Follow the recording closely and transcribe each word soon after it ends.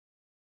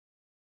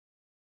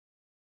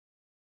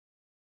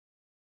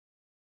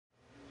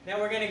Now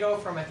we're going to go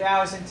from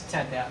 1,000 to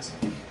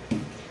 10,000.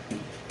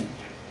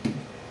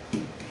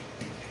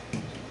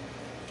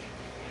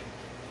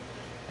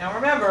 Now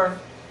remember,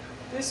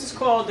 this is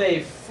called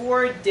a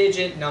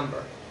 4-digit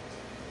number.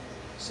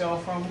 So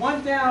from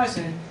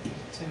 1,000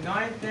 to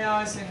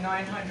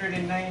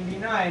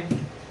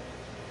 9,999,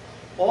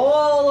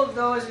 all of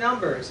those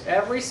numbers,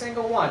 every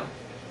single one,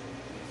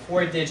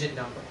 4-digit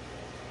number.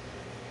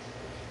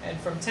 And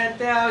from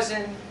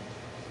 10,000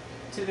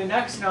 to the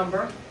next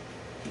number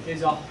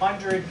is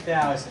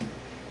 100,000.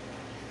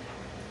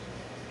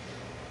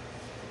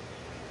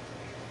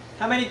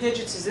 How many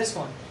digits is this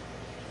one?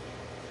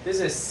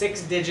 This is a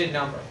 6-digit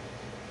number.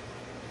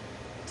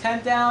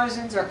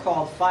 10,000s are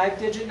called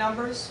 5-digit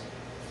numbers,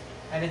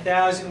 and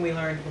 1,000 we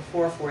learned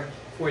before,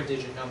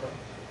 4-digit number.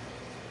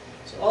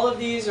 So all of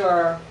these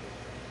are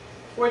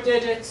 4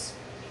 digits,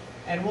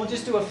 and we'll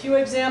just do a few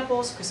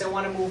examples because I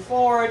want to move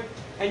forward,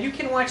 and you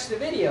can watch the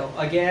video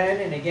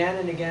again and again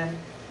and again.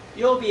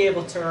 You'll be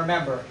able to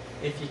remember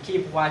if you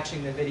keep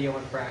watching the video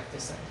and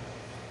practicing.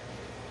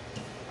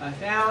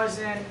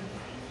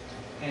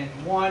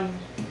 1,001,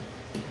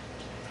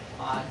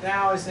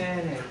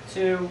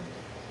 1,002.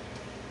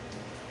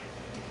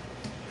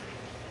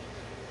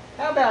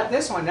 How about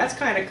this one? That's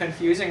kind of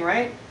confusing,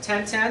 right?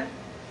 1010?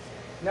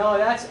 No,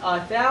 that's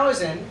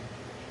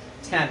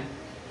 1,010.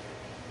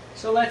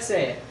 So let's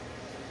say it.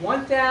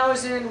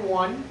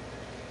 1,001,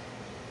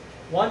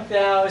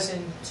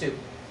 1,002.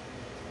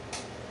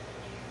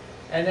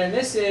 And then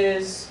this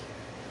is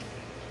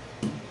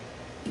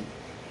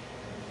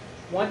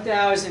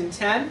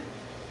 1,010,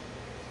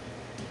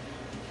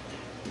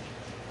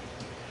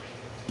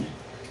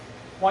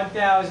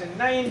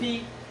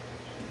 1,090,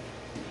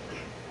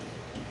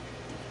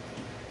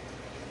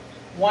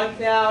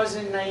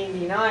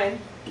 1,099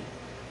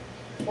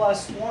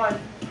 plus 1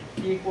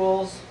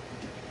 equals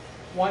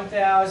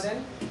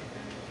 1,000,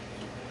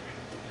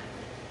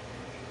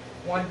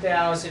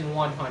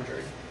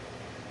 1,100,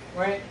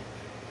 right?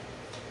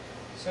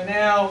 So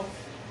now,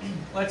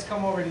 let's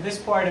come over to this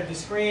part of the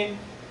screen.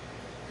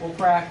 We'll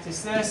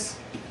practice this.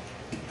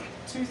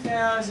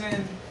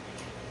 2,000,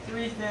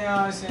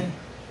 3,000,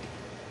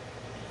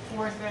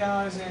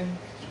 4,000,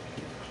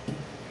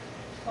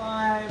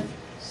 5,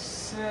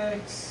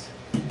 6,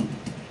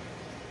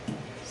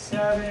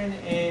 7,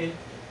 8, 9.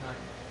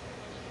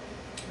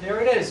 There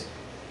it is.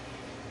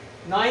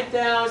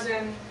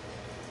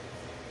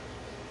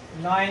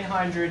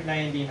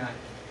 9,999.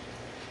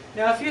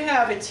 Now if you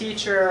have a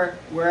teacher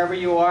wherever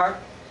you are,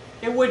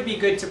 it would be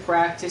good to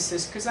practice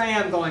this because I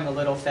am going a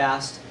little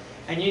fast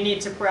and you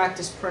need to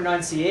practice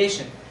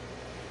pronunciation.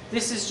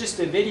 This is just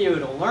a video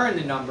to learn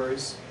the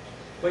numbers,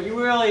 but you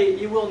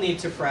will need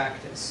to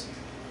practice.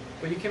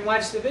 But you can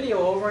watch the video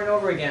over and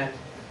over again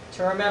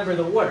to remember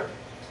the order.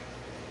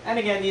 And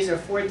again, these are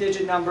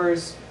 4-digit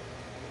numbers,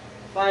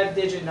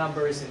 5-digit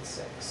numbers, and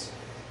 6.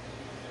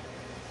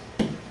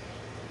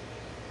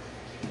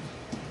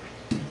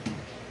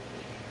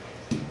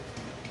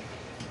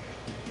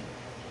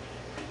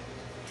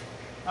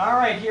 All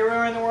right, here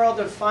we're in the world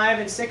of 5-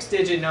 and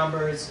 6-digit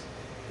numbers.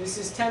 This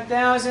is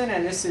 10,000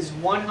 and this is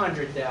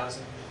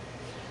 100,000.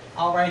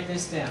 I'll write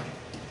this down.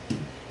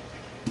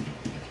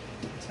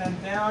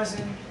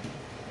 10,000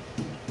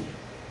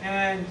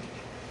 and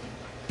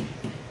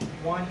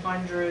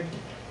 100,000.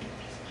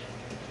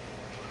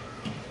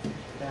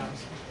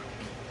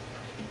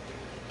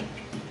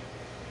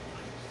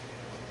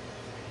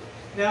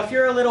 Now, if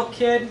you're a little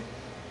kid,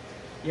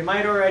 you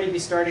might already be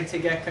starting to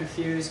get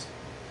confused.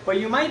 But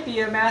you might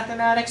be a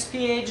mathematics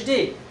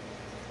PhD.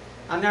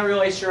 I'm not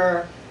really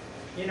sure,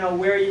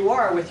 where you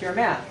are with your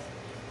math.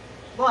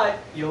 But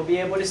you'll be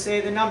able to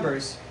say the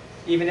numbers,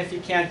 even if you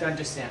can't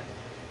understand.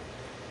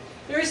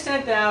 Here's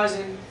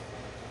 10,000,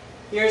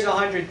 here's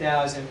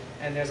 100,000,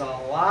 and there's a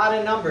lot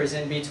of numbers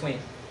in between.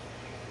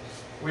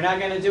 We're not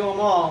going to do them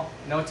all,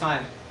 no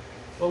time.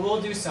 But we'll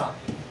do some.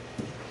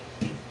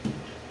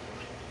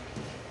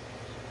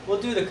 We'll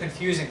do the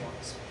confusing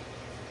ones.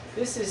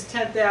 This is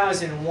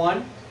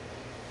 10,001.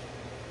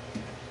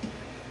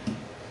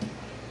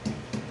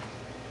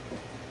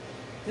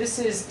 This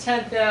is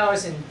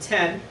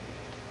 10,010.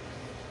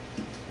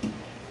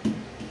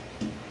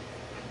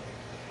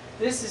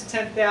 This is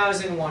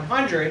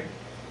 10,100.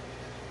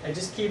 I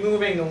just keep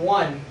moving the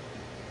 1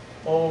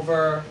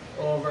 over.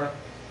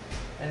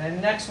 And then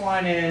the next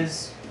one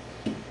is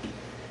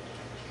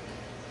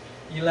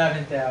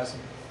 11,000.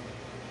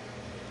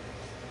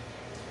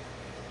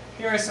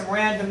 Here are some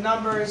random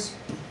numbers.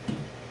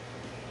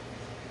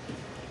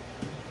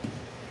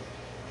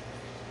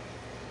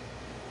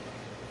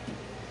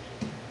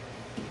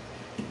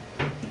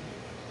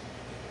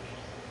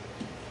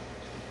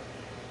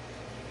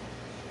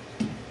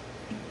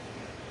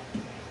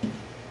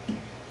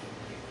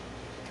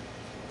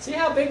 See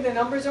how big the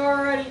numbers are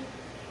already?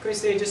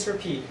 Because they just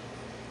repeat.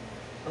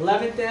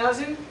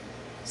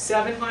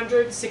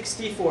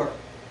 11,764.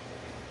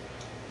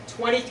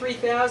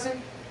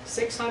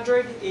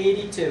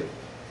 23,682.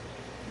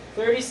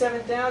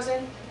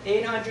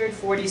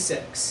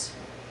 37,846.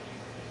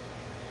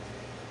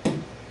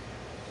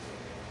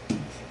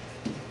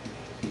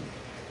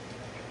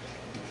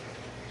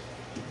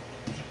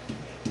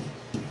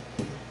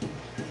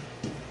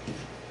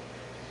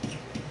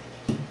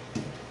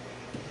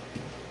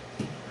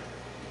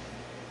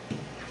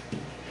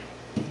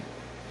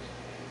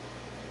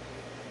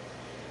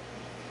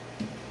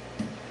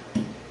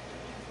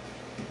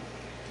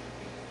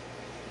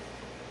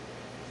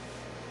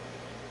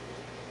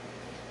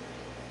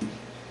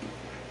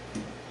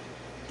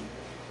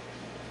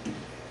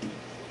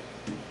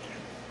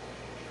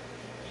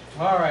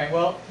 All right,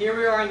 well, here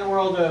we are in the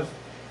world of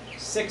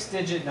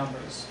 6-digit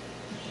numbers.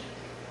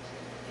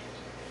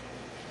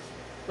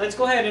 Let's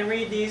go ahead and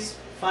read these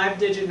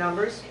 5-digit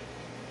numbers.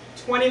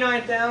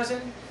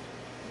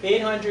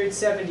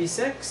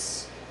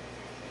 29,876,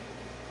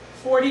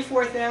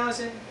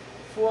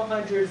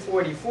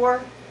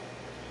 44,444,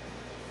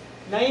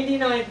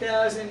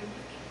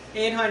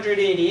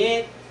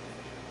 99,888,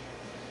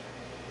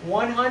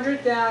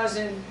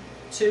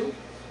 100,002,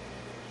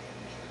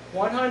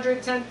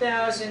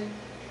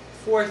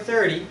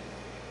 110,430.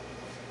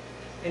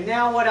 And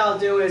now what I'll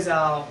do is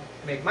I'll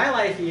make my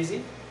life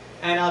easy,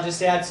 and I'll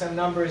just add some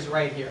numbers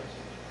right here.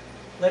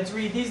 Let's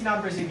read these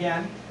numbers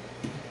again.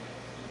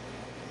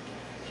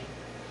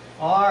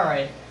 All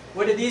right,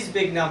 what are these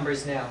big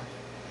numbers now?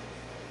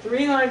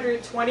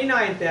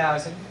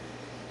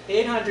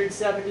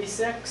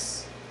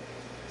 329,876,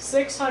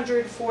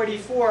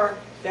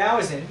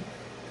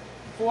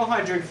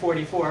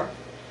 644,444,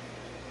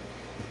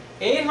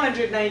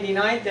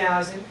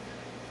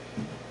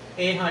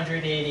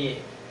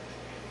 899,888.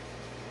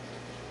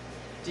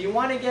 Do you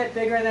want to get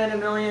bigger than a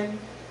million?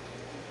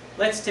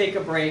 Let's take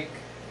a break.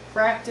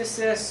 Practice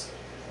this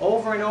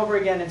over and over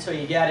again until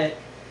you get it.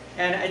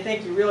 And I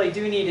think you really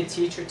do need a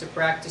teacher to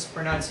practice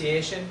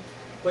pronunciation.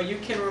 But you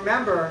can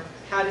remember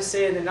how to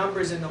say the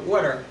numbers in the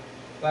order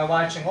by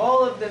watching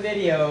all of the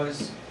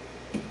videos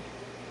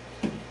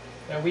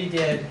that we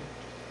did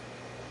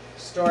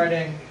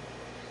starting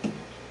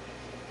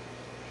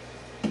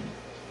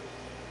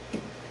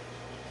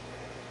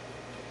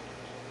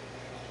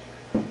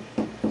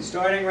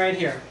right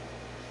here.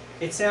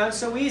 It sounds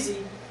so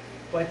easy,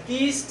 but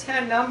these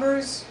 10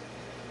 numbers,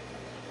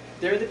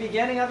 they're the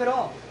beginning of it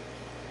all.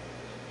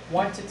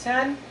 1 to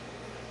 10,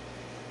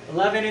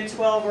 11 and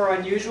 12 are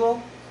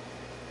unusual.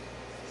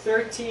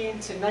 13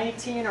 to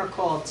 19 are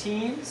called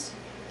teens.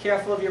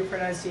 Careful of your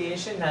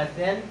pronunciation, not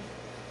thin.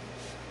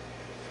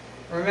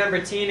 Remember,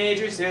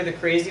 teenagers, they're the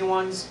crazy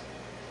ones.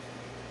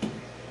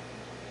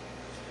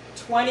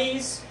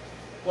 20s,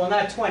 well,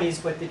 not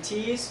 20s, but the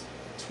T's,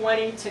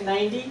 20 to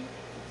 90,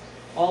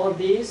 all of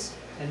these.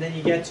 And then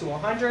you get to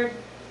 100.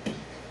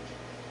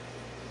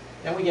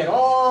 Then we get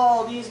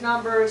all these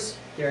numbers.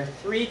 They're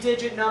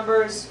 3-digit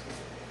numbers.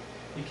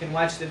 You can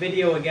watch the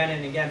video again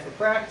and again for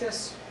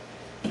practice.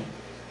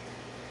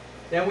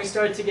 Then we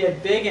start to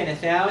get big in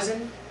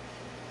 1,000,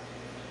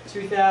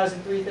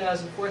 2,000,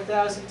 3,000,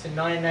 4,000 to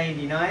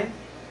 999.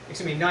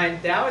 Excuse me,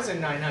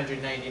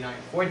 9,999,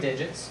 4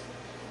 digits.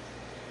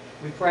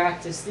 We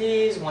practice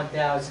these,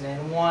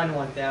 1,001,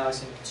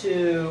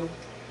 1,002,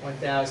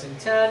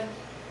 1,010.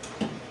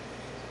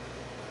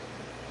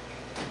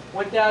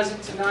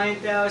 1,000 to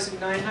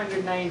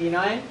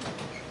 9,999.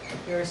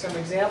 Here are some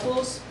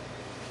examples.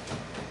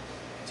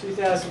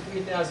 2,000,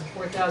 3,000,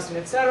 4,000,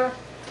 etc.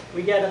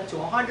 We get up to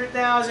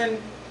 100,000.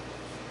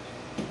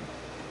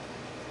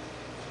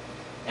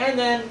 And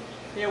then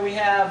here we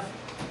have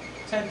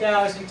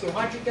 10,000 to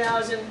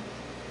 100,000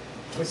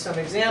 with some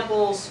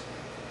examples.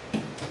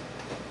 And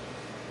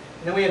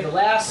then we have the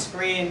last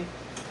screen.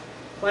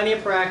 Plenty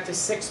of practice,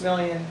 6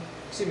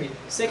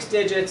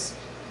 digits.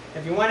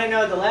 If you want to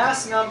know the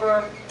last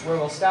number, where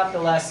we'll stop the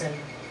lesson,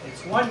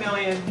 it's 1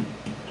 million.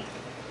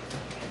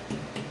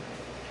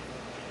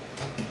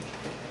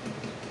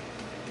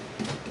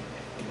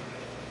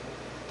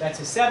 That's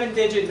a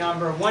 7-digit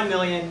number, 1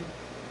 million.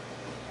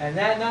 And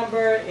that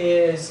number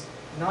is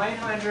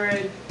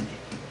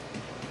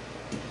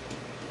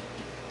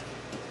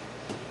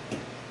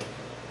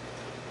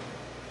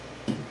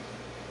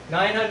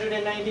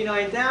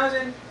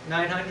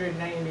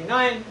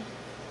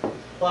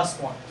plus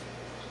 1.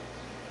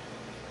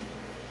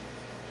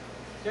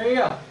 There you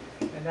go.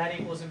 And that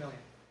equals 1 million.